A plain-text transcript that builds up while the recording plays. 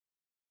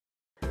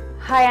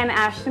Hi, I'm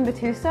Ashton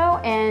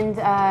Batuso, and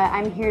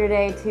I'm here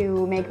today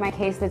to make my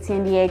case that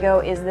San Diego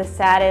is the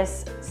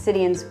saddest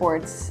city in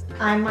sports.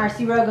 I'm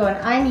Marcy Rogo, and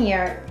I'm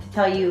here to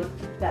tell you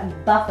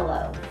that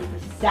Buffalo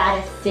is the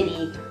saddest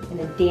city in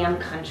the damn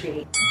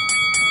country.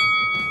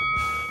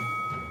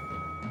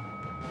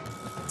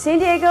 San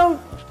Diego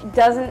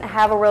doesn't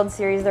have a World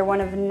Series. They're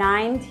one of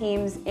 9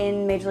 teams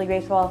in Major League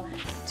Baseball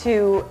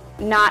to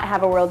not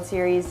have a World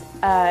Series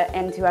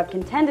and to have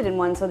contended in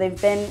one, so they've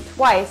been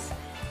twice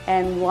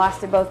and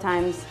lost it both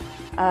times.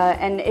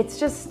 And it's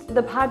just,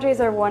 the Padres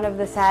are one of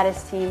the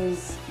saddest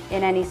teams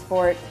in any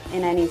sport,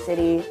 in any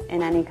city,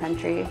 in any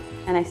country,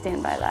 and I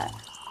stand by that.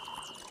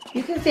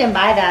 You can stand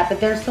by that, but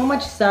there's so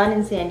much sun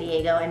in San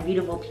Diego and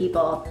beautiful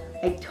people.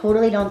 I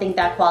totally don't think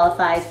that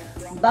qualifies.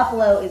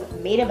 Buffalo is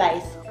made of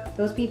ice.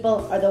 Those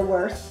people are the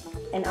worst,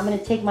 and I'm gonna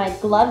take my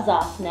gloves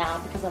off now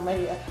because I'm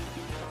ready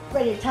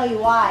to tell you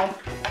why.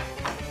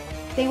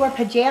 They wear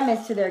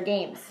pajamas to their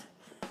games.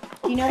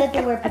 Do you know that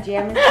they wear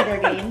pajamas to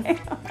their games?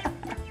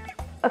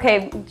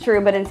 Okay,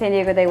 true, but in San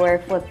Diego they wear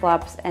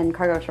flip-flops and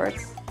cargo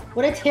shorts.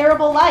 What a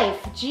terrible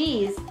life.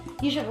 Jeez,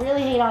 you should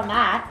really hate on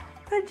that.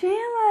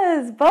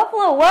 Pajamas!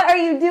 Buffalo, what are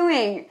you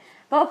doing?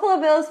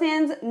 Buffalo Bills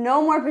fans,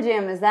 no more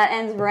pajamas. That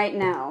ends right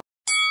now.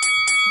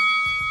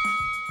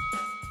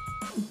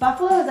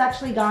 Buffalo has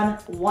actually gone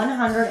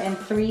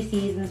 103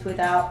 seasons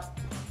without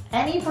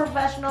any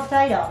professional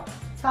title.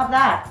 Top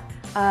that.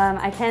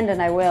 I can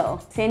and I will.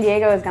 San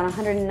Diego has gone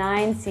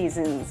 109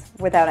 seasons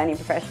without any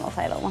professional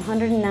title.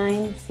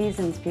 109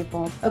 seasons,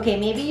 people. Okay,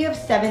 maybe you have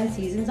 7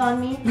 seasons on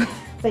me,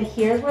 but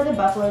here's where the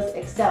Buffaloes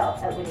excel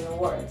at winning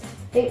awards.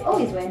 They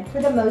always win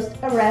for the most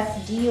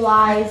arrests,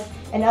 DUIs,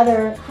 and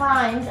other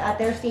crimes at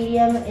their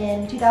stadium.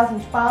 In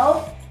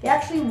 2012, they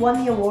actually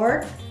won the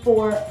award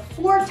for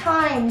 4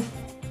 times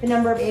the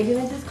number of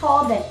ambulances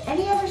called than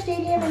any other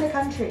stadium in the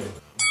country.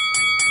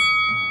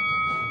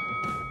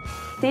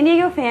 San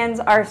Diego fans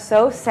are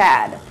so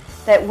sad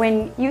that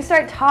when you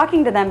start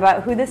talking to them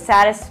about who the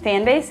saddest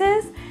fan base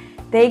is,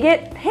 they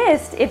get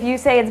pissed if you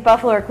say it's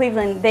Buffalo or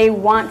Cleveland. They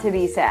want to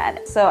be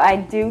sad. So I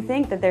do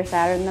think that they're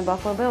sadder than the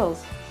Buffalo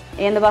Bills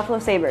and the Buffalo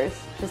Sabres,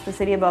 just the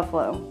city of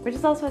Buffalo, which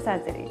is also a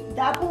sad city.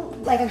 That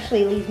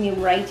actually leads me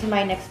right to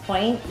my next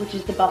point, which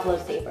is the Buffalo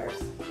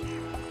Sabres.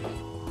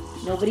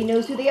 Nobody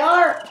knows who they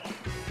are.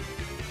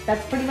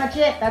 That's pretty much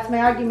it. That's my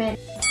argument.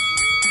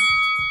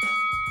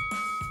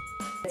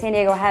 San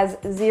Diego has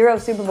 0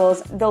 Super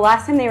Bowls. The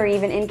last time they were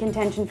even in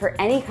contention for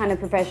any kind of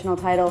professional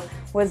title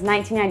was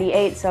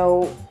 1998,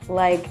 so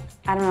like,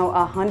 I don't know,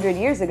 100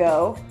 years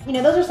ago. You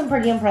know, those are some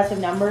pretty impressive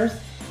numbers.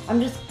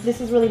 This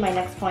is really my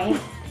next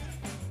point.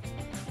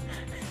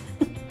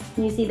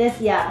 Can you see this?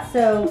 Yeah,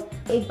 so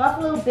a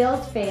Buffalo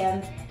Bills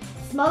fan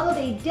smuggled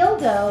a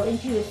dildo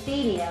into a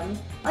stadium,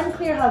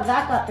 unclear how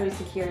that got through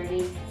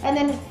security, and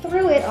then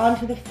threw it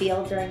onto the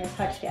field during a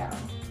touchdown.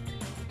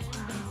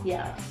 Wow.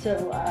 Yeah, so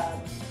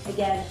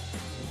again,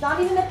 it's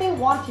not even that they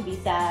want to be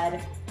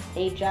sad,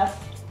 they just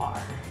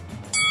are.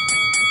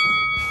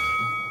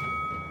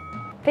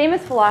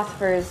 Famous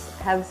philosophers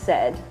have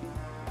said,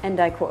 and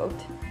I quote,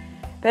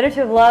 "Better to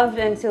have loved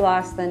and to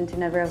lost than to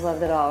never have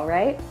loved at all,"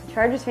 right?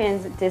 Chargers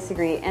fans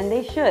disagree, and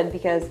they should,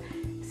 because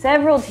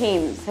several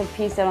teams have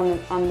pieced out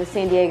on the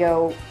San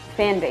Diego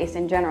fan base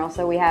in general.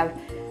 So we have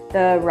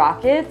the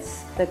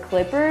Rockets, the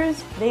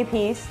Clippers, they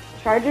pieced.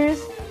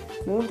 Chargers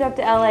moved up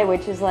to LA,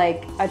 which is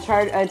like a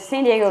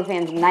San Diego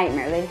fan's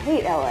nightmare. They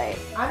hate LA.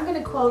 I'm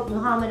gonna quote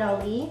Muhammad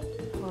Ali,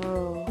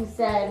 who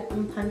said,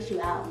 "I'm gonna punch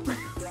you out."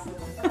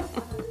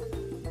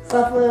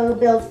 Buffalo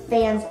Bills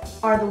fans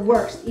are the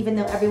worst, even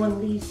though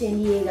everyone leaves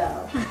San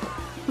Diego.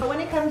 But when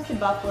it comes to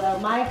Buffalo,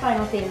 my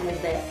final statement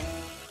is this.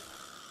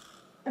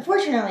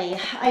 Unfortunately,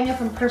 I know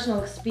from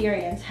personal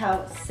experience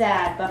how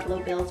sad Buffalo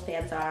Bills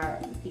fans are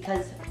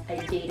because I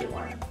dated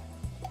one.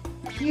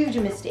 Huge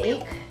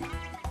mistake.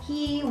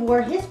 He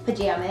wore his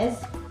pajamas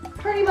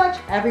pretty much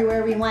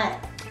everywhere we went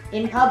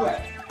in public,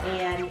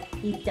 and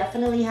he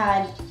definitely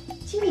had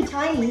teeny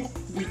tiny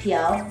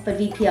VPL, but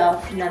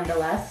VPL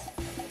nonetheless.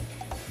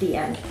 The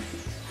end.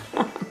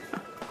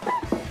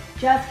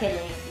 Just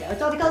kidding. You know,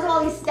 it's all because of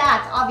all these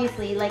stats,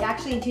 obviously. Like,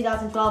 actually in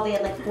 2012, they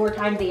had like 4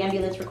 times the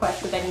ambulance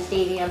request for any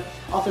stadium.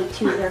 Also,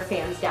 2 of their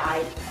fans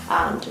died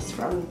just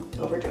from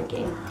over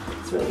drinking.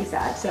 It's really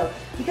sad. So,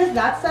 because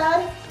that's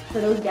sad, for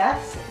those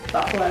deaths,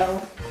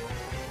 Buffalo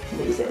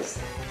loses.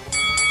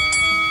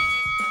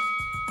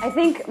 I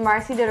think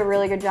Marcy did a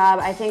really good job.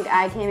 I think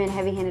I came in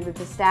heavy-handed with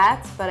the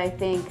stats, but I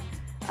think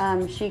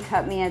she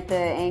cut me at the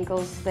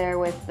ankles there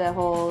with the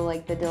whole,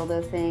 like, the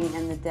dildo thing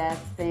and the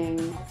death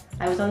thing.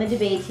 I was on the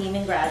debate team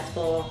in grad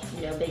school,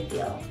 no big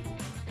deal.